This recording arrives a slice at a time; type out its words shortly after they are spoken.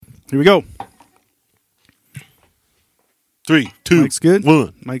Here we go. 3, 2, Mike's good.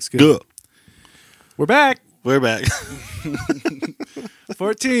 1. Mike's good. Go. We're back. We're back.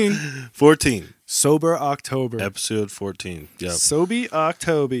 14. 14. Sober October. Episode 14. Yep. Sobey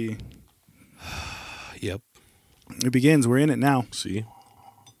Octobey. Yep. It begins. We're in it now. See?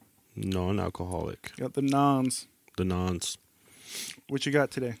 Non-alcoholic. Got the noms. The nons. What you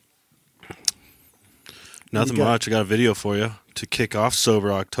got today? Nothing much. I got a video for you to kick off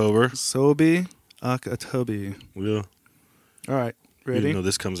Sober October. Sobey Octobey. Yeah. All right. Ready? You know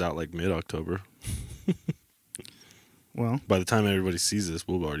this comes out like mid-October. Well. By the time everybody sees this,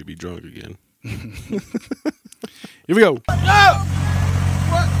 we'll already be drunk again. Here we go. I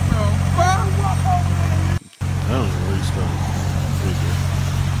don't know where you start.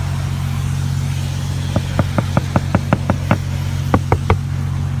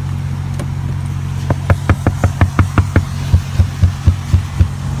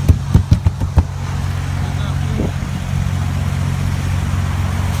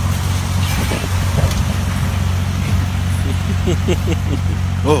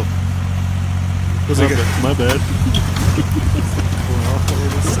 Oh, Was my it good? bad. My bad.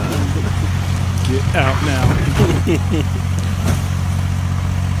 Get out now.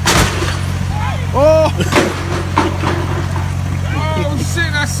 Oh! Oh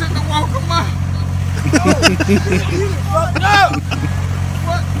shit, I shouldn't have woke him up.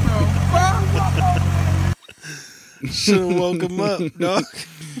 What the fuck? Should've woke him up, dog.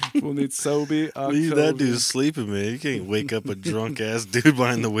 We'll need Sobey Octobey. Leave that dude sleeping, man. You can't wake up a drunk ass dude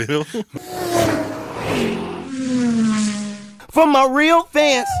behind the wheel. For my real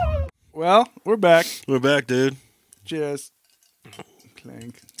fans. Well, we're back. We're back, dude. Cheers.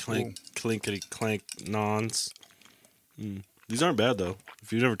 Clank. Clank, clinkety clank, nons. These aren't bad though.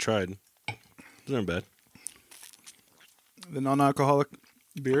 If you've never tried, these aren't bad. The non-alcoholic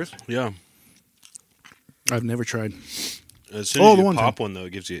beers? Yeah. I've never tried. As soon as the you one pop one though,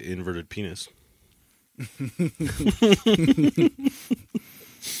 it gives you an inverted penis.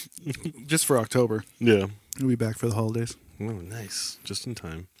 Just for October. Yeah. We'll be back for the holidays. Oh, nice. Just in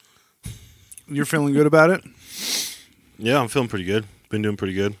time. You're feeling good about it? Yeah, I'm feeling pretty good. Been doing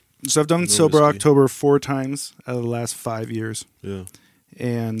pretty good. So I've done No Sober whiskey. October 4 times out of the last 5 years. Yeah.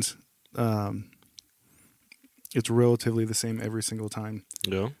 And it's relatively the same every single time.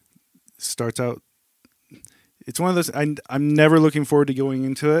 Yeah. Starts out... It's one of those... I'm never looking forward to going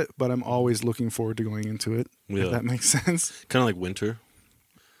into it, but I'm always looking forward to going into it. Yeah. If that makes sense. Kind of like winter.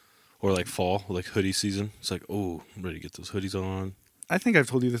 Or like fall, like hoodie season. It's like, oh, I'm ready to get those hoodies on. I think I've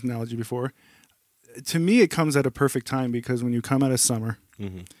told you this analogy before. To me, it comes at a perfect time because when you come out of summer,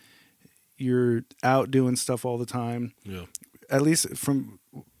 Mm-hmm. you're out doing stuff all the time. Yeah. At least from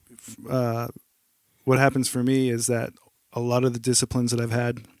what happens for me is that a lot of the disciplines that I've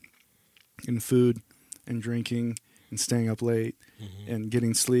had in food and drinking and staying up late and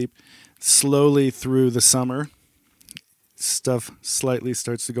getting sleep, slowly through the summer, stuff slightly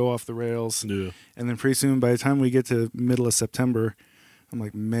starts to go off the rails. Yeah. And then pretty soon, by the time we get to middle of September, I'm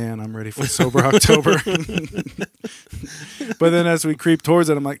like, man, I'm ready for Sober October. But then as we creep towards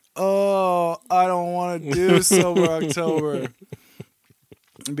it, I'm like, oh, I don't want to do Sober October.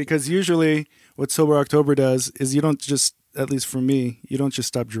 Because usually what Sober October does is you don't just, at least for me, you don't just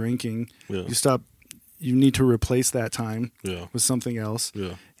stop drinking. Yeah. You need to replace that time Yeah. with something else.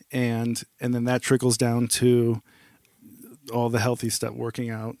 Yeah. And then that trickles down to all the healthy stuff, working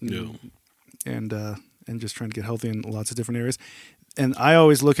out and just trying to get healthy in lots of different areas. And I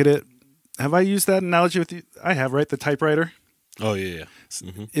always look at it. Have I used that analogy with you? I have, right? The typewriter. Oh, yeah, yeah.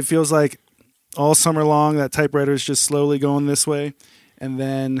 Mm-hmm. It feels like all summer long that typewriter is just slowly going this way. And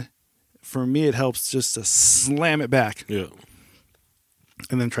then for me, it helps just to slam it back Yeah.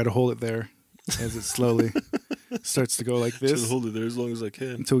 and then try to hold it there as it slowly starts to go like this Just hold it there as long as I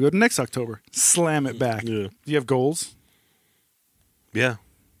can. until we go to next October. Slam it back. Yeah. Do you have goals? Yeah.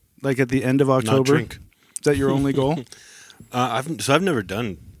 Like at the end of Not October? drink. Is that your only goal? I've never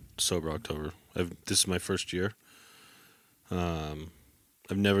done Sober October. This is my first year. I've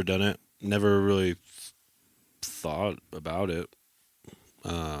never done it. Never really thought about it.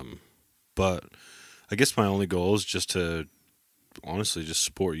 But I guess my only goal is just to honestly just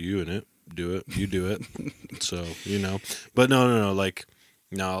support you in it. Do it. You do it. So, But no. Like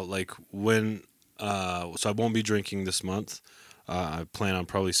when so I won't be drinking this month. I plan on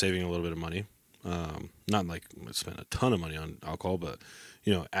probably saving a little bit of money. Not like I spend a ton of money on alcohol, but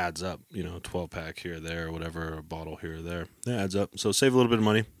adds up. 12-pack here or there, or whatever, a bottle here or there. That adds up. So save a little bit of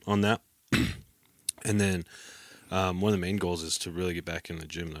money on that. And then one of the main goals is to really get back in the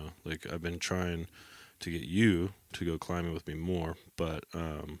gym, though. Like I've been trying to get you to go climbing with me more. But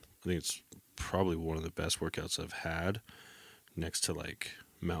I think it's probably one of the best workouts I've had next to like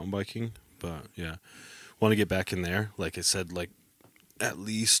mountain biking. But yeah, want to get back in there. Like I said, like at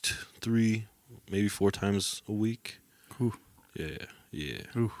least 3, maybe 4 times a week. Ooh. Yeah.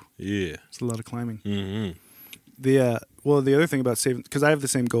 Ooh. Yeah. It's a lot of climbing. Mm-hmm. The other thing about saving, because I have the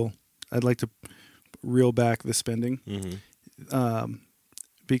same goal. I'd like to reel back the spending. Mm-hmm.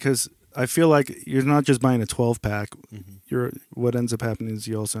 Because I feel like you're not just buying a 12-pack. Mm-hmm. What ends up happening is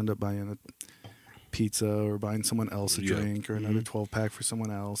you also end up buying a pizza or buying someone else a drink or another 12-pack for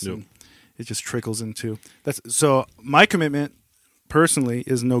someone else. Yep. And it just trickles into that's. So my commitment personally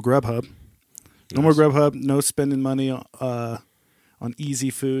is no Grubhub. No more Grubhub. No spending money on easy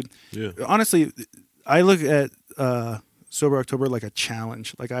food. Yeah. Honestly, I look at Sober October like a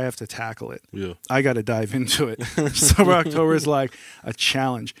challenge. Like I have to tackle it. Yeah. I got to dive into it. Sober October is like a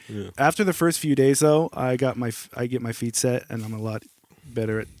challenge. Yeah. After the first few days, though, I get my feet set, and I'm a lot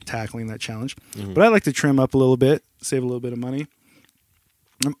better at tackling that challenge. Mm-hmm. But I like to trim up a little bit, save a little bit of money.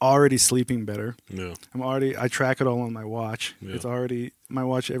 I'm already sleeping better. Yeah. I track it all on my watch. Yeah. It's already, my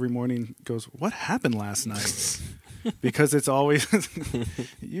watch every morning goes, what happened last night? Because it's always,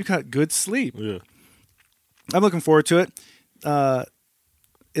 you got good sleep. Yeah. I'm looking forward to it.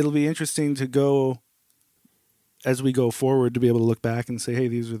 It'll be interesting to go, as we go forward, to be able to look back and say, hey,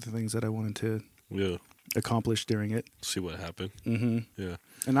 these are the things that I wanted to accomplish during it. See what happened. Mm-hmm. Yeah.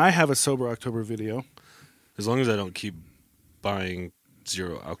 And I have a Sober October video. As long as I don't keep buying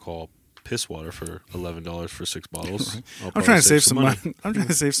 0 alcohol piss water for $11 for 6 bottles. Right. I'm trying to save some money. I'm trying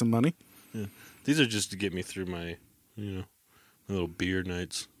to save some money. Yeah. These are just to get me through my, my little beer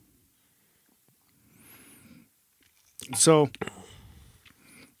nights. So,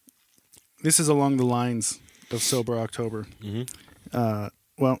 this is along the lines of Sober October. Mm-hmm.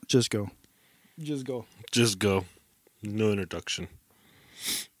 Well, just go. Just go. Just go. No introduction.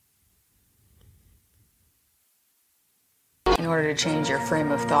 In order to change your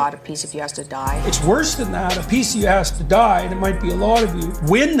frame of thought, a piece of you has to die. It's worse than that. A piece of you has to die, and it might be a lot of you.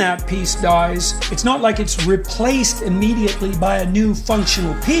 When that piece dies, it's not like it's replaced immediately by a new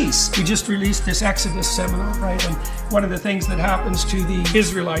functional piece. We just released this Exodus seminar, right? And one of the things that happens to the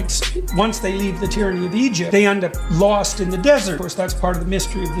Israelites, once they leave the tyranny of Egypt, they end up lost in the desert. Of course, that's part of the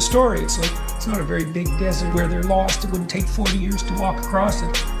mystery of the story. It's like, it's not a very big desert where they're lost. It wouldn't take 40 years to walk across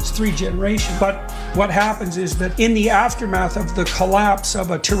it. It's 3 generations. But what happens is that in the aftermath of the collapse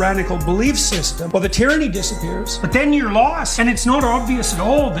of a tyrannical belief system, well, the tyranny disappears, but then you're lost. And it's not obvious at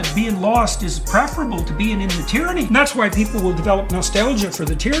all that being lost is preferable to being in the tyranny. And that's why people will develop nostalgia for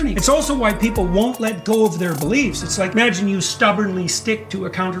the tyranny. It's also why people won't let go of their beliefs. It's like, imagine you stubbornly stick to a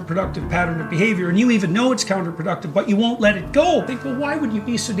counterproductive pattern of behavior, and you even know it's counterproductive, but you won't let it go. Think, well, why would you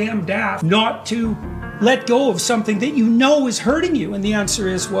be so damn daft not to let go of something that you know is hurting you? And the answer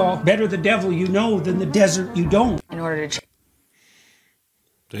is, well, better the devil you know than the desert you don't. In order to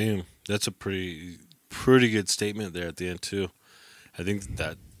Damn, that's a pretty good statement there at the end too. I think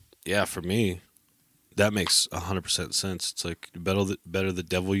that, yeah, for me, that makes 100% sense. It's like better the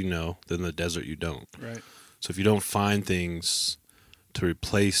devil you know than the desert you don't. Right. So if you don't find things to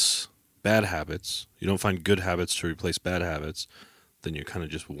replace bad habits, you don't find good habits to replace bad habits, then you're kind of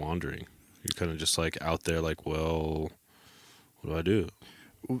just wandering. You're kind of just like out there like, well, what do I do?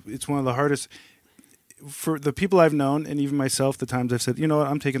 It's one of the hardest for the people I've known, and even myself, the times I've said, you know what,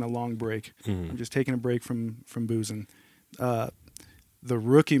 I'm taking a long break. Mm-hmm. I'm just taking a break from boozing. The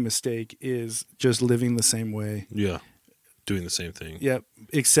rookie mistake is just living the same way. Yeah. Doing the same thing. Yeah,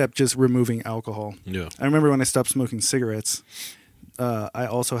 except just removing alcohol. Yeah. I remember when I stopped smoking cigarettes, I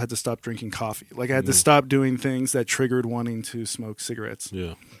also had to stop drinking coffee. Like I had to stop doing things that triggered wanting to smoke cigarettes.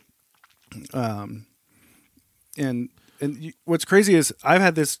 Yeah. And what's crazy is I've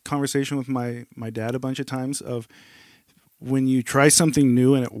had this conversation with my dad a bunch of times of when you try something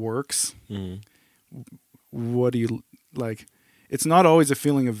new and it works, what do you like? It's not always a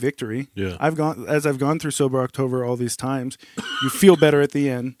feeling of victory. Yeah. I've gone through Sober October all these times, you feel better at the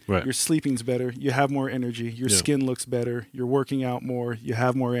end. Right. Your sleeping's better. You have more energy. Your skin looks better. You're working out more. You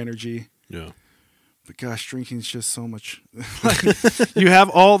have more energy. Yeah. But gosh, drinking's just so much. You have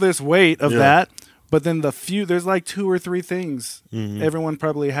all this weight of that, but then there's like 2 or 3 things everyone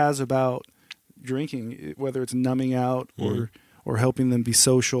probably has about drinking, whether it's numbing out or helping them be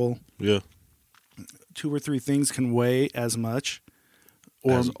social. Yeah. 2 or 3 things can weigh as much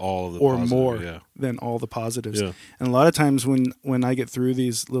as all of the or positive, more than all the positives. Yeah. And a lot of times when I get through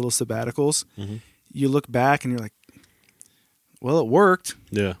these little sabbaticals, you look back and you're like, well, it worked.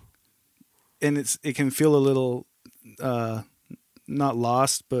 Yeah. And it can feel a little not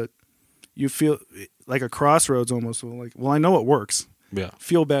lost, but you feel like a crossroads almost. Like, well, I know it works. Yeah.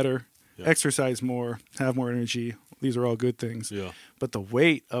 Feel better, Yeah. exercise more, have more energy. These are all good things. Yeah. But the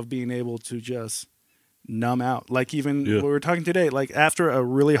weight of being able to just numb out, like even Yeah. we were talking today, like after a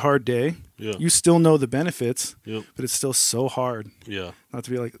really hard day, Yeah. you still know the benefits, Yep. but it's still so hard Yeah. not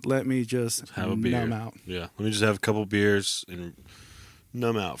to be like, let me just Have a beer. numb out. Yeah. Let me just have a couple beers and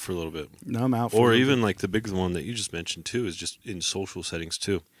numb out for a little bit. Numb out. For Or a little even bit. like the big one that you just mentioned too is just in social settings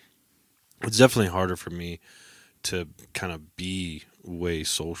too. It's definitely harder for me to kind of be way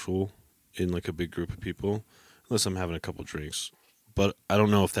social in like a big group of people unless I'm having a couple drinks. But I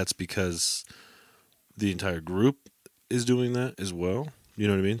don't know if that's because the entire group is doing that as well. You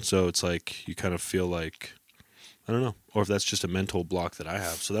know what I mean? So it's like you kind of feel like, I don't know, or if that's just a mental block that I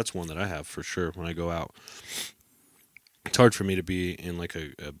have. So that's one that I have for sure when I go out. It's hard for me to be in like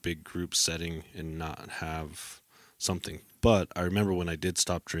a big group setting and not have something. But I remember when I did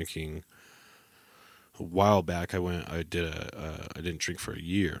stop drinking a while back, I didn't drink for a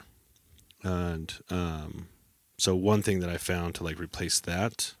year. And so one thing that I found to like replace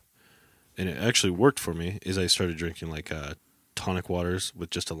that, and it actually worked for me, is I started drinking like tonic waters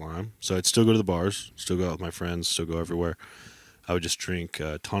with just a lime. So I'd still go to the bars, still go out with my friends, still go everywhere. I would just drink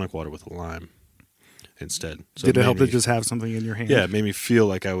tonic water with a lime instead. So did it help made to me- just have something in your hand? Yeah, it made me feel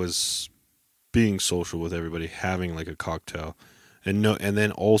like I was being social with everybody, having like a cocktail, and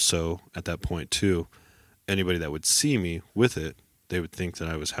then also at that point too, anybody that would see me with it, they would think that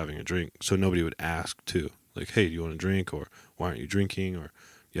I was having a drink. So nobody would ask too, like, "Hey, do you want a drink?" or "Why aren't you drinking?" or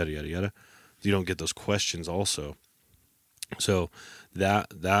yada yada yada. You don't get those questions also. So that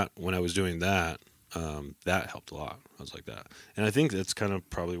when I was doing that, that helped a lot. I was like that, and I think that's kind of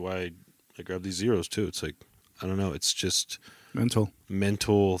probably why I grabbed these zeros too. It's like, I don't know, it's just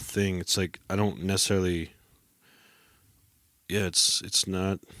mental thing. It's like I don't necessarily. Yeah, it's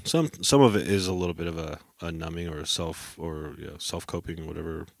not some of it is a little bit of a numbing or a self coping,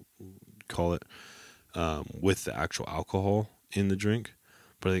 whatever you call it, with the actual alcohol in the drink.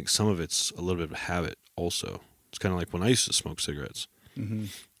 But I think some of it's a little bit of a habit also. It's kind of like when I used to smoke cigarettes. Mm-hmm.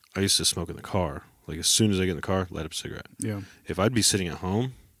 I used to smoke in the car. Like as soon as I get in the car, light up a cigarette. Yeah. If I'd be sitting at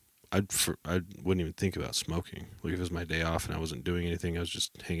home, I wouldn't even think about smoking. Like if it was my day off and I wasn't doing anything, I was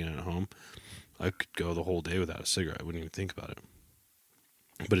just hanging out at home, I could go the whole day without a cigarette. I wouldn't even think about it.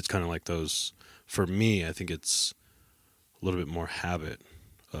 But it's kind of like those, for me, I think it's a little bit more habit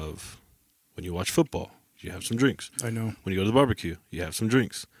of when you watch football, you have some drinks. I know. When you go to the barbecue, you have some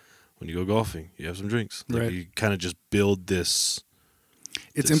drinks. When you go golfing, you have some drinks. Like Right. You kind of just build this.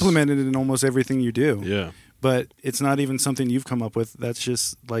 It's implemented in almost everything you do. Yeah. But it's not even something you've come up with. That's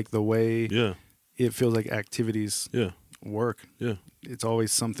just like the way Yeah. it feels like activities Yeah. work. Yeah. It's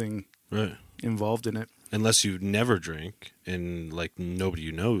always something Right. involved in it. Unless you never drink and like nobody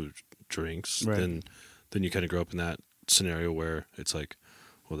you know drinks, Right. then you kind of grow up in that scenario where it's like,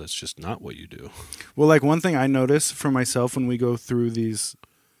 well, that's just not what you do. Well, like one thing I notice for myself when we go through these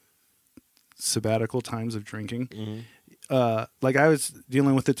sabbatical times of drinking, like I was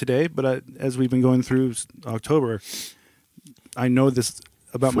dealing with it today, but as we've been going through October, I know this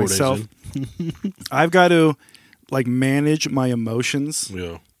about 4 days myself. in. I've got to like manage my emotions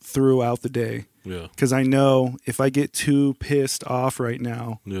Yeah. throughout the day. Yeah. Because I know if I get too pissed off right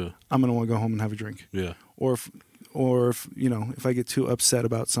now, Yeah. I'm gonna want to go home and have a drink. Yeah. Or if you know, if I get too upset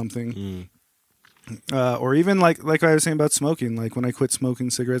about something, Mm. or even like I was saying about smoking. Like when I quit smoking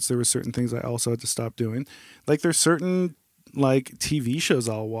cigarettes, there were certain things I also had to stop doing. Like there's certain like TV shows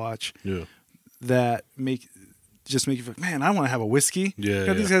I'll watch Yeah. that make you feel like, man, I want to have a whiskey. Yeah,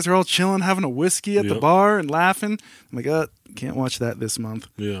 God, these yeah. guys are all chilling, having a whiskey at the Yep. bar and laughing. I'm like, can't watch that this month.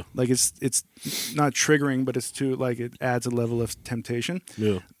 Yeah. Like it's not triggering, but it's too like it adds a level of temptation.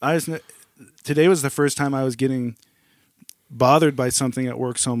 Yeah. Today was the first time I was getting bothered by something at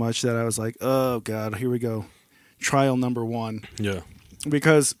work so much that I was like, oh God, here we go. Trial number 1. Yeah.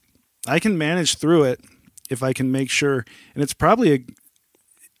 Because I can manage through it if I can make sure, and it's probably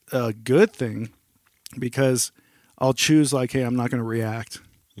a good thing because I'll choose like, hey, I'm not going to react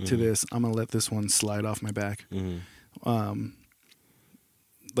to this. I'm going to let this one slide off my back.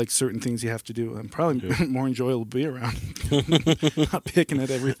 Like certain things you have to do, and probably more enjoyable to be around. Not picking at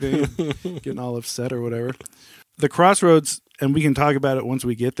everything, getting all upset or whatever. The crossroads, and we can talk about it once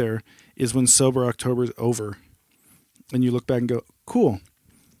we get there, is when Sober October is over. And you look back and go, cool.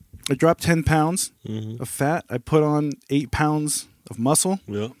 I dropped 10 pounds of fat. I put on 8 pounds of muscle.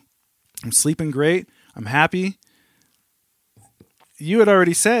 Yeah. I'm sleeping great. I'm happy. You had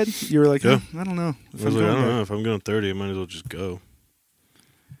already said, you were like, Yeah. I don't know. I was like, I don't know. If I'm going 30, I might as well just go.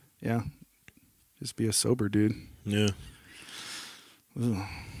 Yeah. Just be a sober dude. Yeah. Ugh.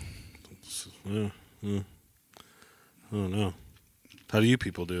 Yeah. I don't know. How do you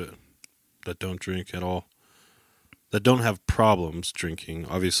people do it that don't drink at all? That don't have problems drinking?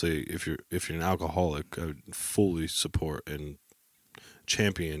 Obviously, if you're an alcoholic, I would fully support and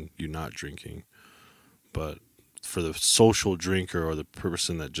champion you not drinking. But for the social drinker or the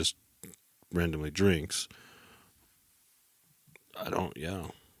person that just randomly drinks, I don't. Yeah,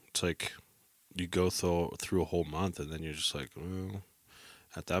 it's like you go through a whole month and then you're just like, well,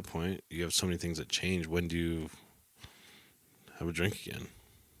 at that point, you have so many things that change. When do you have a drink again?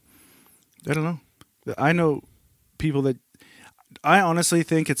 I don't know. I know people that I honestly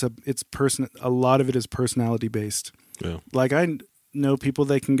think it's a lot of it is personality based. Yeah. Like I know people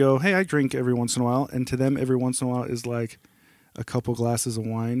that can go, hey, I drink every once in a while, and to them every once in a while is like a couple glasses of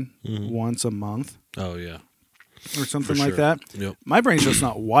wine once a month. Oh yeah. Or something For like sure. that. Yep. My brain's just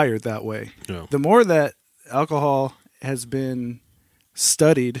not wired that way. No. The more that alcohol has been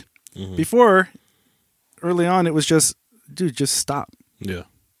studied, before early on it was just, dude, just stop. Yeah.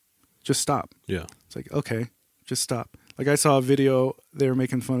 Just stop. Yeah. It's like, okay, just stop. Like I saw a video, they were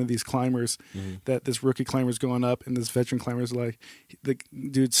making fun of these climbers, that this rookie climber's going up and this veteran climber's like, the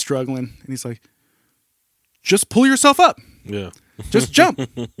dude's struggling and he's like, just pull yourself up. Yeah. Just jump.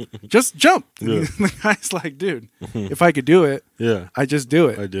 Just jump. Yeah. The guy's like, dude, if I could do it, Yeah. I just do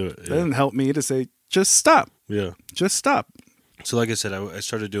it. I do it. That Yeah. doesn't help me to say, just stop. Yeah. Just stop. So like I said, I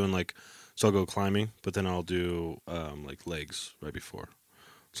started doing so I'll go climbing, but then I'll do like legs right before.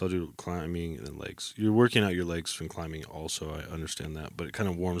 So I'll do climbing and then legs. You're working out your legs from climbing also, I understand that, but it kind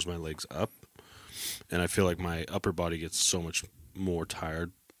of warms my legs up. And I feel like my upper body gets so much more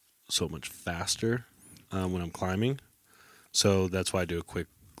tired, so much faster when I'm climbing. So that's why I do a quick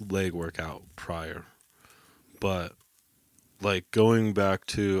leg workout prior. But like going back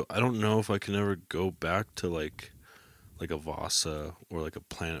to, I don't know if I can ever go back to like a Vasa or like a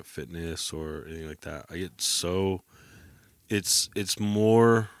Planet Fitness or anything like that. I get so it's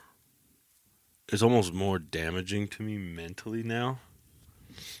almost more damaging to me mentally now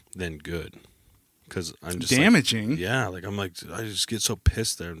than good. Because I'm just damaging. Like, yeah, like I'm like I just get so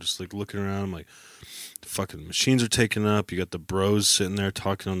pissed there. I'm just like looking around. I'm like, the fucking machines are taken up. You got the bros sitting there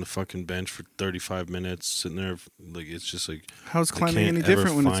talking on the fucking bench for 35 minutes, sitting there like it's just like How's I climbing can't any different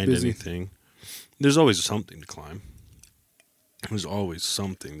ever when it's find busy? anything. There's always something to climb. There's always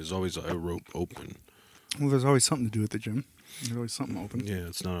something. There's always a rope open. Well, there's always something to do at the gym. There's always something open. Yeah,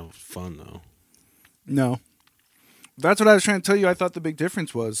 it's not fun though. No. That's what I was trying to tell you. I thought the big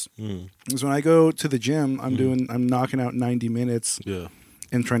difference was is when I go to the gym, I'm knocking out 90 minutes Yeah,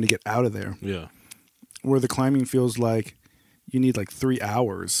 and trying to get out of there. yeah, Where the climbing feels like you need like 3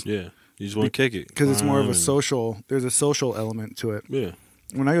 hours yeah. You just want to kick it because it's more of a Climb social. There's a social element to it. and- Yeah,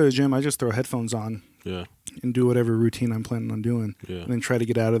 When I go to the gym, I just throw headphones on yeah, and do whatever routine I'm planning on doing, yeah, and then try to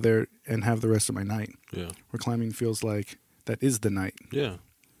get out of there and have the rest of my night. yeah, Where climbing feels like that is the night. yeah.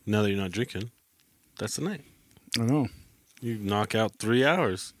 Now that you're not drinking, that's the night. I don't know. You knock out 3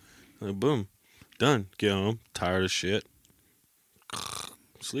 hours. Like, boom. Done. Get home. Tired as shit.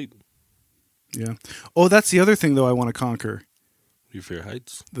 Sleep. Yeah. Oh, that's the other thing though I want to conquer: You fear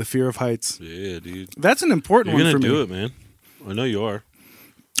heights? the fear of heights. Yeah, dude. That's an important You're one going for to me. do it, man. I know you are.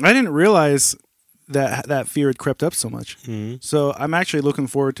 I didn't realize that fear had crept up so much. Mm-hmm. So I'm actually looking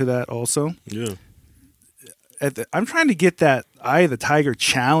forward to that also. Yeah. I'm trying to get that Eye of the Tiger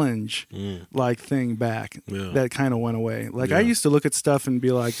challenge like thing back. Yeah. That kind of went away. Like Yeah. I used to look at stuff and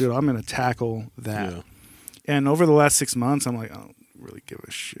be like, dude, I'm going to tackle that. Yeah. And over the last 6 months, I'm like, I don't really give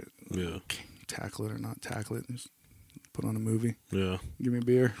a shit. Yeah. Tackle it or not tackle it. Just put on a movie. Yeah. Give me a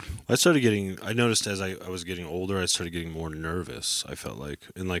beer. I noticed as I was getting older, I started getting more nervous, I felt like.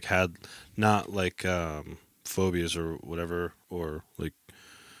 And like had not like phobias or whatever, or like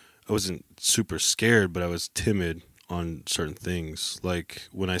I wasn't super scared, but I was timid on certain things. Like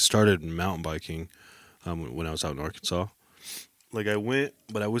when I started mountain biking, when I was out in Arkansas, like I went,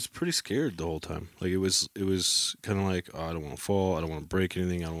 but I was pretty scared the whole time. Like it was kind of like, oh, I don't want to fall, I don't want to break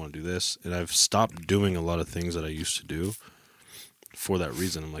anything, I don't want to do this, and I've stopped doing a lot of things that I used to do for that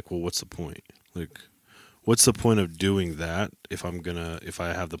reason. I'm like, well, what's the point? Like, what's the point of doing that if I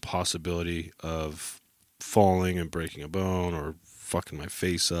have the possibility of falling and breaking a bone or fucking my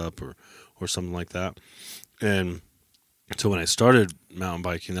face up or something like that? And so when I started mountain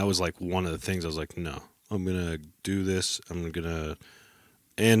biking, that was like one of the things I was like, no, I'm gonna do this. I'm gonna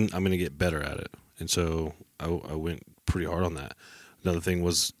get better at it. And so I went pretty hard on that. Another thing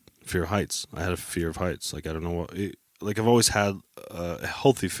was fear of heights. I had a fear of heights. Like I don't know what. Like I've always had a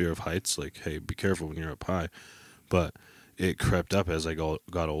healthy fear of heights. Like, hey, be careful when you're up high. But it crept up as I got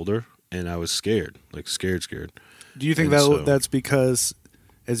older, and I was scared. Like scared. Do you think And so- that's because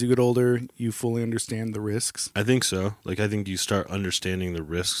as you get older, you fully understand the risks. I think so. Like, I think you start understanding the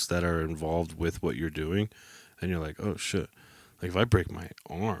risks that are involved with what you're doing, and you're like, oh shit. Like, if I break my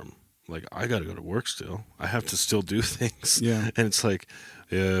arm, like, I got to go to work still. I have to still do things. Yeah. And it's like,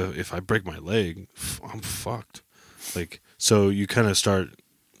 if I break my leg, I'm fucked. Like, so you kind of start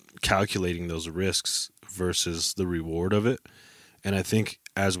calculating those risks versus the reward of it. And I think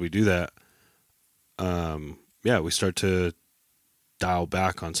as we do that, we start to dial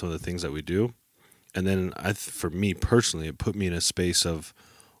back on some of the things that we do. And then for me personally, it put me in a space of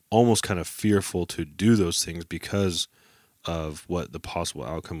almost kind of fearful to do those things because of what the possible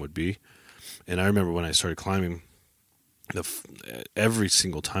outcome would be. And I remember when I started climbing, every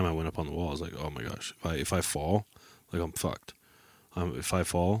single time I went up on the wall, I was like, oh my gosh, if I fall, like, I'm fucked. If I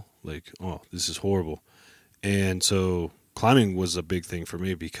fall, like, oh, this is horrible. And so climbing was a big thing for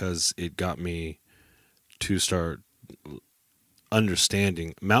me because it got me to start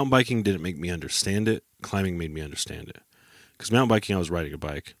understanding. Mountain biking didn't make me understand it. Climbing made me understand it. Because mountain biking, I was riding a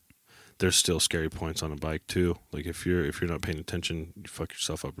bike. There's still scary points on a bike too. Like, if you're not paying attention, you fuck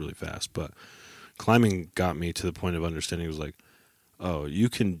yourself up really fast. But climbing got me to the point of understanding. It was like, oh, you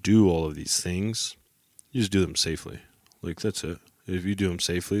can do all of these things. You just do them safely. Like, that's it. If you do them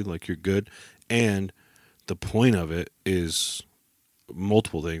safely, like, you're good. And the point of it is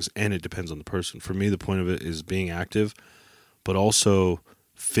multiple things, and it depends on the person. For me, the point of it is being active, but also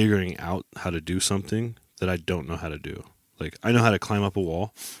figuring out how to do something that I don't know how to do. Like, I know how to climb up a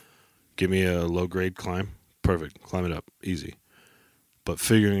wall. Give me a low-grade climb. Perfect. Climb it up. Easy. But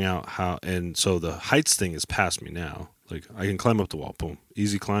figuring out how... And so the heights thing is past me now. Like, I can climb up the wall. Boom.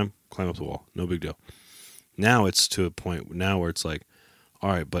 Easy climb up the wall. No big deal. Now it's to a point now where it's like, all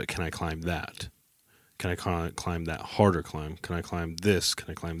right, but can I climb that? Can I climb that harder climb? Can I climb this?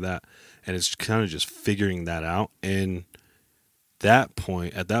 Can I climb that? And it's kind of just figuring that out. And at that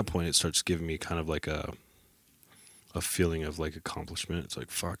point, it starts giving me kind of like a feeling of like accomplishment. It's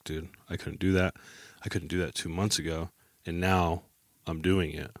like, fuck, dude, I couldn't do that. I couldn't do that 2 months ago. And now I'm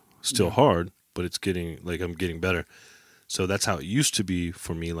doing it. Still hard, but it's getting, like, I'm getting better. So that's how it used to be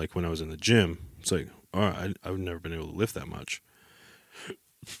for me. Like, when I was in the gym, it's like, all right, I've never been able to lift that much.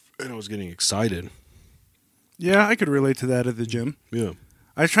 And I was getting excited. Yeah, I could relate to that at the gym. Yeah.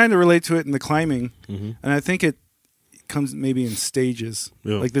 I was trying to relate to it in the climbing, Mm-hmm. and I think it comes maybe in stages.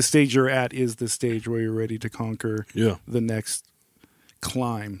 Yeah. Like, the stage you're at is the stage where you're ready to conquer the next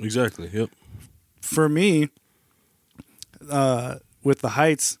climb. Exactly. Yep. For me, with the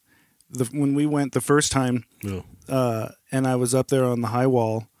heights, when we went the first time, and I was up there on the high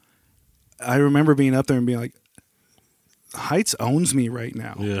wall, I remember being up there and being like, heights owns me right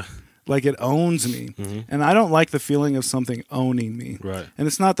now. Yeah. Like, it owns me. Mm-hmm. And I don't like the feeling of something owning me. Right. And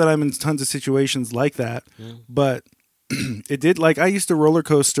it's not that I'm in tons of situations like that, but it did. Like, I used to roller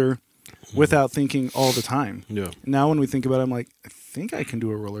coaster without thinking all the time. Yeah. Now when we think about it, I'm like, I think I can do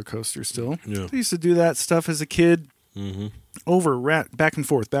a roller coaster still. Yeah. I used to do that stuff as a kid. Mm-hmm. Back and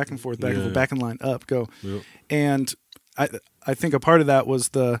forth, back in line, up, go. Yep. And I think a part of that was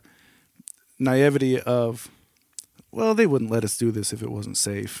the naivety of, well, they wouldn't let us do this if it wasn't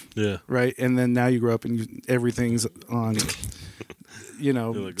safe. Yeah. Right? And then now you grow up and everything's on,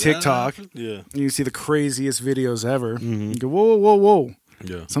 like, TikTok. Yeah. And you see the craziest videos ever. Mm-hmm. You go, whoa, whoa, whoa.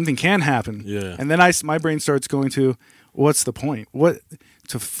 Yeah. Something can happen. Yeah. And then my brain starts going to, what's the point? What,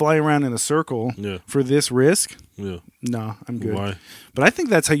 to fly around in a circle for this risk? Yeah. No, I'm good. Why? But I think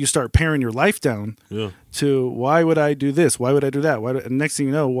that's how you start paring your life down to, why would I do this? Why would I do that? And next thing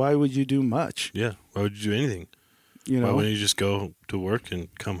you know, why would you do much? Yeah. Why would you do anything? Why wouldn't you just go to work and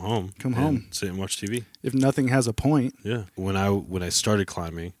come home? Sit and watch TV. If nothing has a point. Yeah. When I started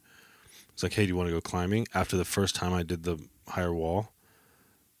climbing, it's like, hey, do you want to go climbing? After the first time I did the higher wall,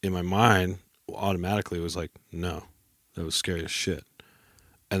 in my mind, automatically it was like, no, that was scary as shit.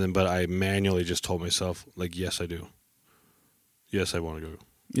 And then, but I manually just told myself, like, yes, I do. Yes, I want to go.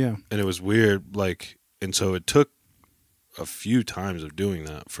 Yeah. And it was weird, like, and so it took a few times of doing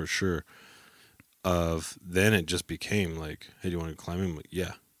that for sure. Then it just became like, hey, do you want to climb? I'm like,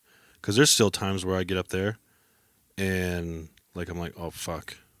 yeah. Because there's still times where I get up there and, like, I'm like, oh,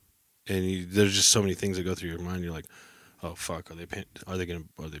 fuck. And there's just so many things that go through your mind. You're like, oh, fuck. Are they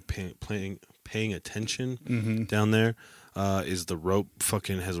paying attention down there? Is the rope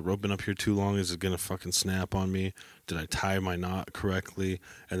has the rope been up here too long? Is it going to fucking snap on me? Did I tie my knot correctly?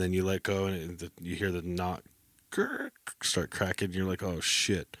 And then you let go and you hear the knot start cracking. And you're like, oh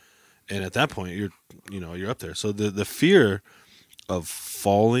shit. And at that point you're up there. So the fear of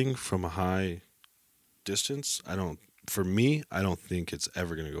falling from a high distance, I don't think it's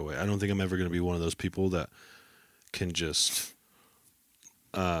ever going to go away. I don't think I'm ever going to be one of those people that can just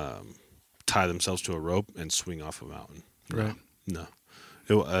tie themselves to a rope and swing off a mountain. No, Right. No.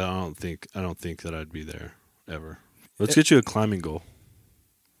 I don't think that I'd be there ever. Let's get you a climbing goal.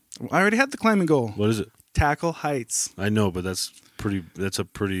 I already had the climbing goal. What is it? Tackle heights. I know, but that's a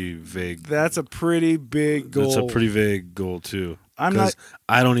pretty vague. That's a pretty big goal. That's a pretty vague goal too. I'm not.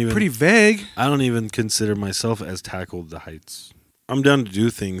 I don't even. Pretty vague. I don't even consider myself as tackled the heights. I'm down to do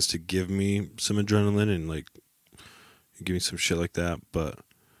things to give me some adrenaline and like give me some shit like that, but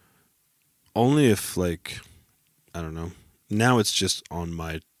only if like I don't know. Now it's just on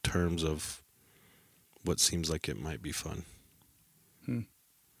my terms of what seems like it might be fun.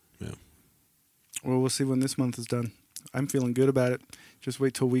 Yeah. Well, we'll see when this month is done. I'm feeling good about it. Just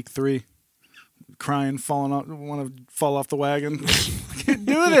wait till week 3. Crying, falling off, want to fall off the wagon. I can't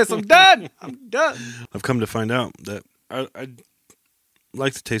do this. I'm done. I've come to find out that I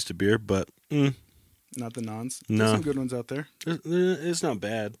like the taste of beer, but Not the nons. No. There's some good ones out there. it's not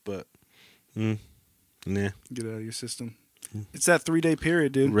bad, but nah. Get it out of your system. It's that 3-day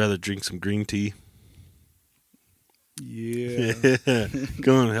period, dude. I'd rather drink some green tea. Yeah.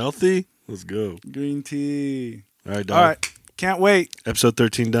 Going healthy? Let's go. Green tea. All right, dog. All right. Can't wait. Episode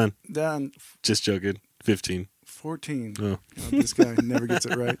 13 done. Done. Just joking. 15. 14. Oh. This guy never gets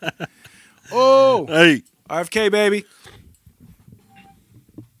it right. Oh. Hey. RFK, baby.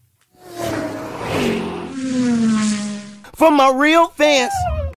 For my real fans.